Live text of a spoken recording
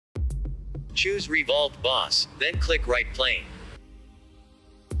Choose Revolved Boss, then click Right Plane.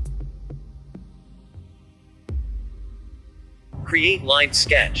 Create line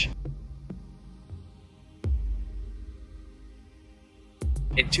sketch.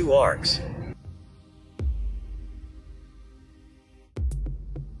 In 2 arcs.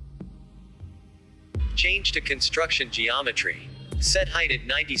 Change to construction geometry. Set height at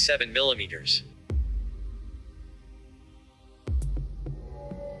 97 millimeters.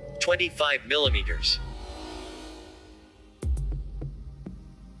 25 millimeters.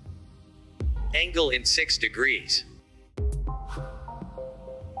 Angle in 6 degrees.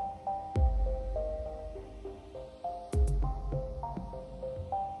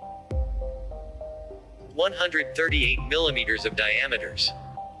 (138 millimeters of diameters).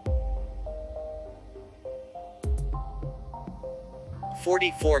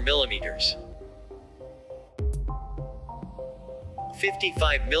 44 millimeters.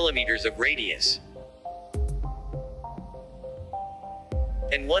 55 millimeters of radius.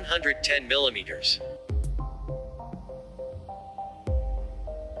 And 110 millimeters.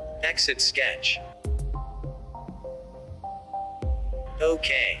 Exit sketch.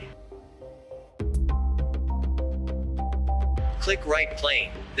 OK. Click Right Plane,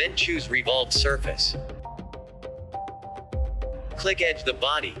 then choose Revolved Surface. Click Edge the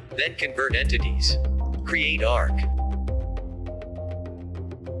body, then Convert Entities. Create Arc.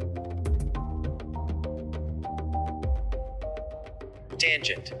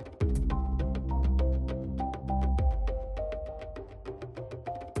 Tangent.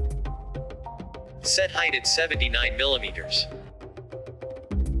 Set height at 79 millimeters.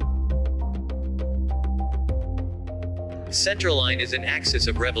 Centerline is an axis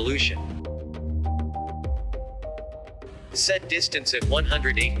of revolution. Set distance at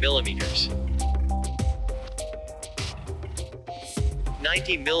 108 millimeters.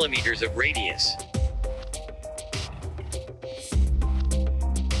 90 millimeters of radius.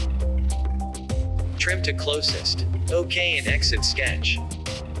 Trim to closest. OK and exit sketch.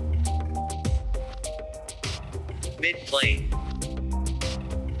 Mid-plane.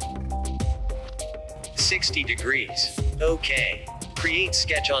 60 degrees. OK. Create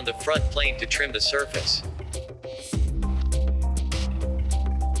sketch on the front plane to trim the surface.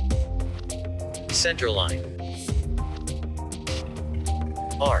 Centerline.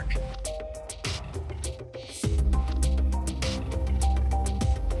 Arc.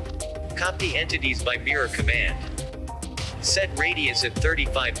 Copy entities by mirror command. Set radius at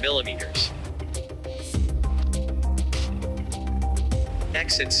 35 millimeters.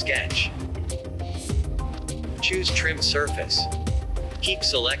 Exit sketch. Choose Trim Surface. Keep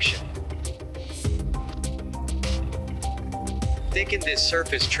selection. Thicken this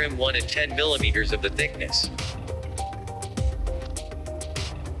surface, trim 1 at 10 millimeters of the thickness.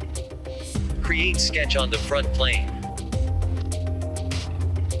 Create sketch on the front plane.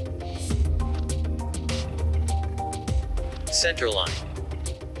 Centerline.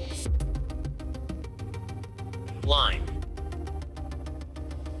 Line.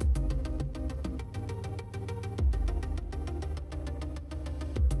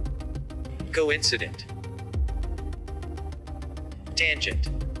 Coincident. Tangent.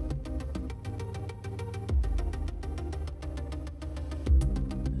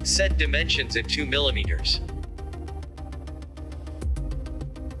 Set dimensions at 2 millimeters.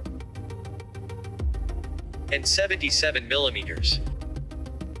 And 77 millimeters.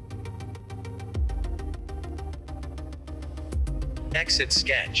 Exit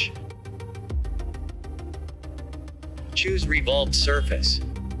sketch. Choose Revolved Surface.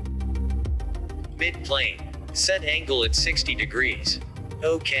 Mid-plane. Set angle at 60 degrees.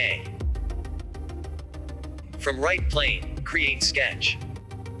 OK. From right plane, create sketch.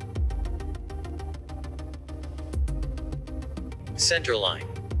 Centerline.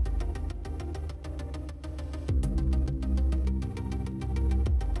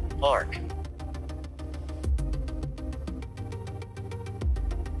 Arc.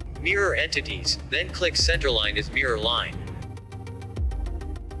 Mirror entities, then click Centerline as mirror line.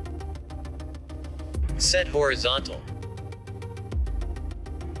 Set horizontal.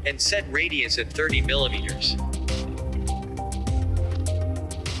 And set radius at 30 millimeters.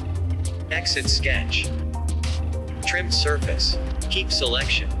 Exit sketch. Trim surface. Keep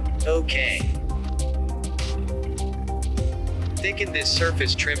selection. OK. Thicken this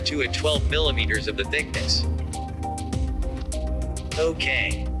surface, trim 2 at 12 millimeters of the thickness.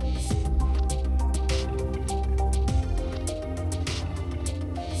 OK.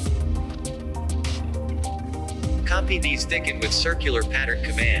 Copy these, thicken with circular pattern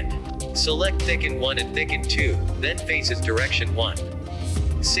command. Select thicken 1 and thicken 2, then faces direction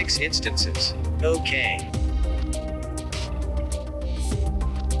 1. 6 instances. OK.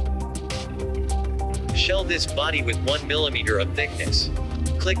 Shell this body with 1 mm of thickness.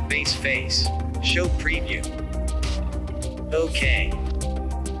 Click base face. Show preview. OK.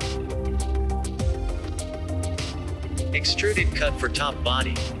 Extruded cut for top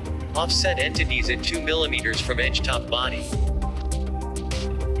body. Offset entities at 2 mm from edge top body.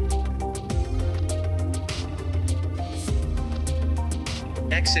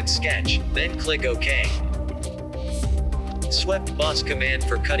 Exit sketch, then click OK. Swept boss command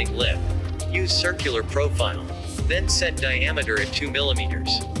for cutting lip. Use circular profile. Then set diameter at 2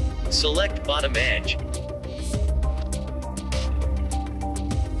 mm. Select bottom edge.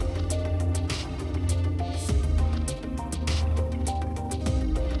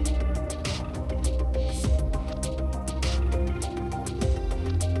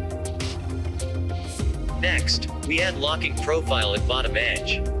 Next, we add locking profile at bottom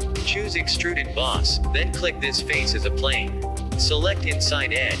edge. Choose extruded boss, then click this face as a plane. Select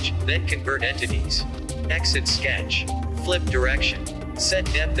inside edge, then convert entities. Exit sketch. Flip direction. Set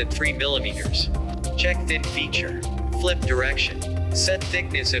depth at 3 mm. Check thin feature. Flip direction. Set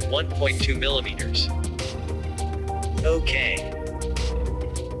thickness at 1.2 mm. OK.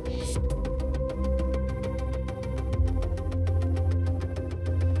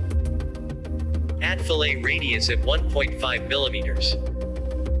 Add fillet radius at 1.5 mm.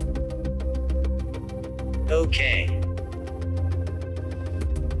 OK.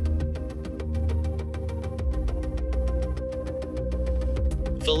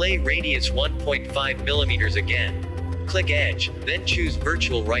 Fillet radius 1.5 mm again. Click edge, then choose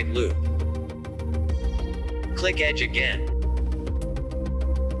virtual right loop. Click edge again.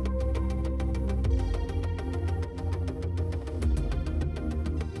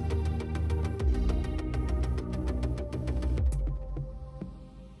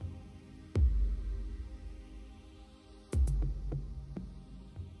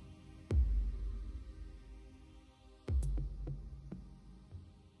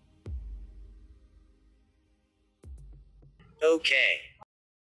 OK.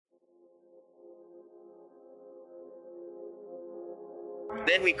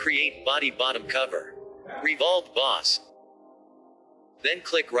 Then we create body bottom cover. Revolved boss. Then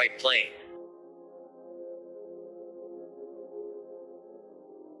click right plane.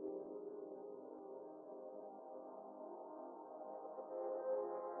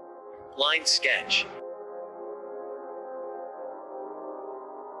 Line sketch.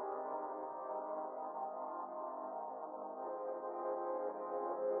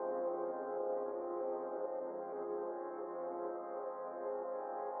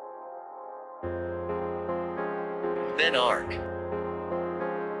 Then arc.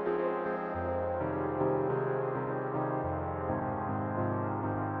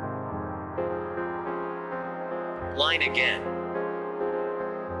 Line again.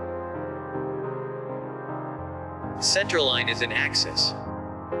 Center line is an axis.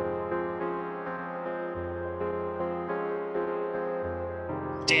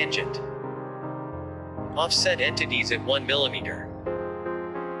 Tangent. Offset entities at 1 mm.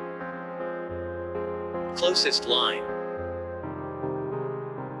 Closest line.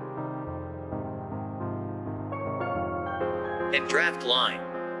 And draft line.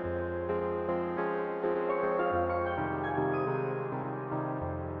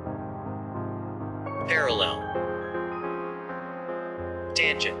 Parallel.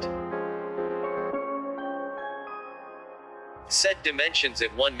 Tangent. Set dimensions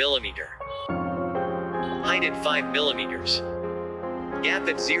at 1 mm. Height at 5 mm. Gap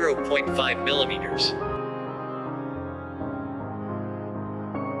at 0.5 mm.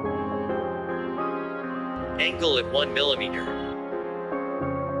 Angle at 1 mm.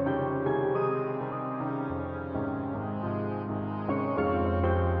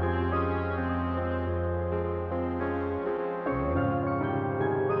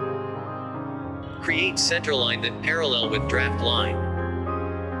 Create centerline that parallel with draft line.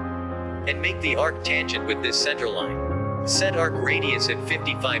 And make the arc tangent with this centerline. Set arc radius at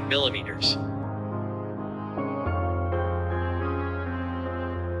 55 mm.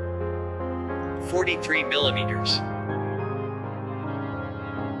 43 millimeters.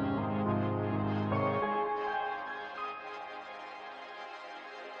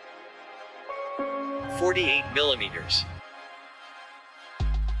 $48 millimeters.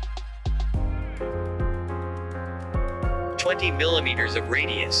 20 millimeters of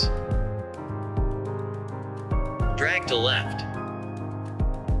radius. Drag to left.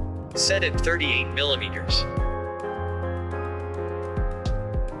 Set at 38 millimeters.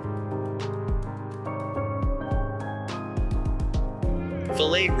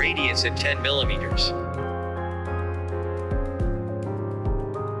 Fillet radius at 10 millimeters.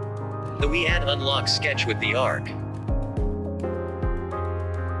 The we add unlock sketch with the arc.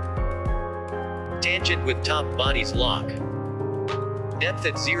 Tangent with top body's lock. Depth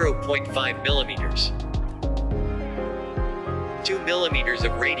at 0.5 millimeters. 2 millimeters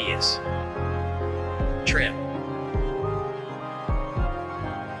of radius. Trim.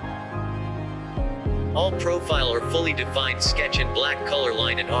 All profile or fully defined sketch in black color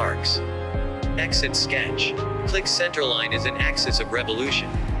line and arcs. Exit sketch. Click center line as an axis of revolution.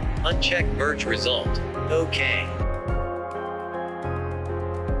 Uncheck merge result. OK.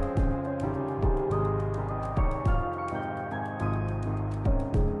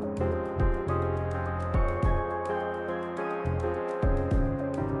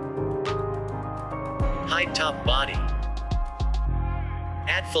 Hide top body.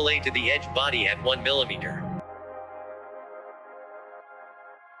 Add fillet to the edge body at 1 millimeter.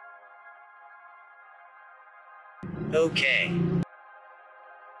 OK.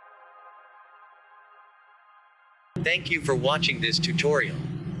 Thank you for watching this tutorial.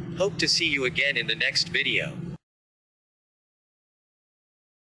 Hope to see you again in the next video.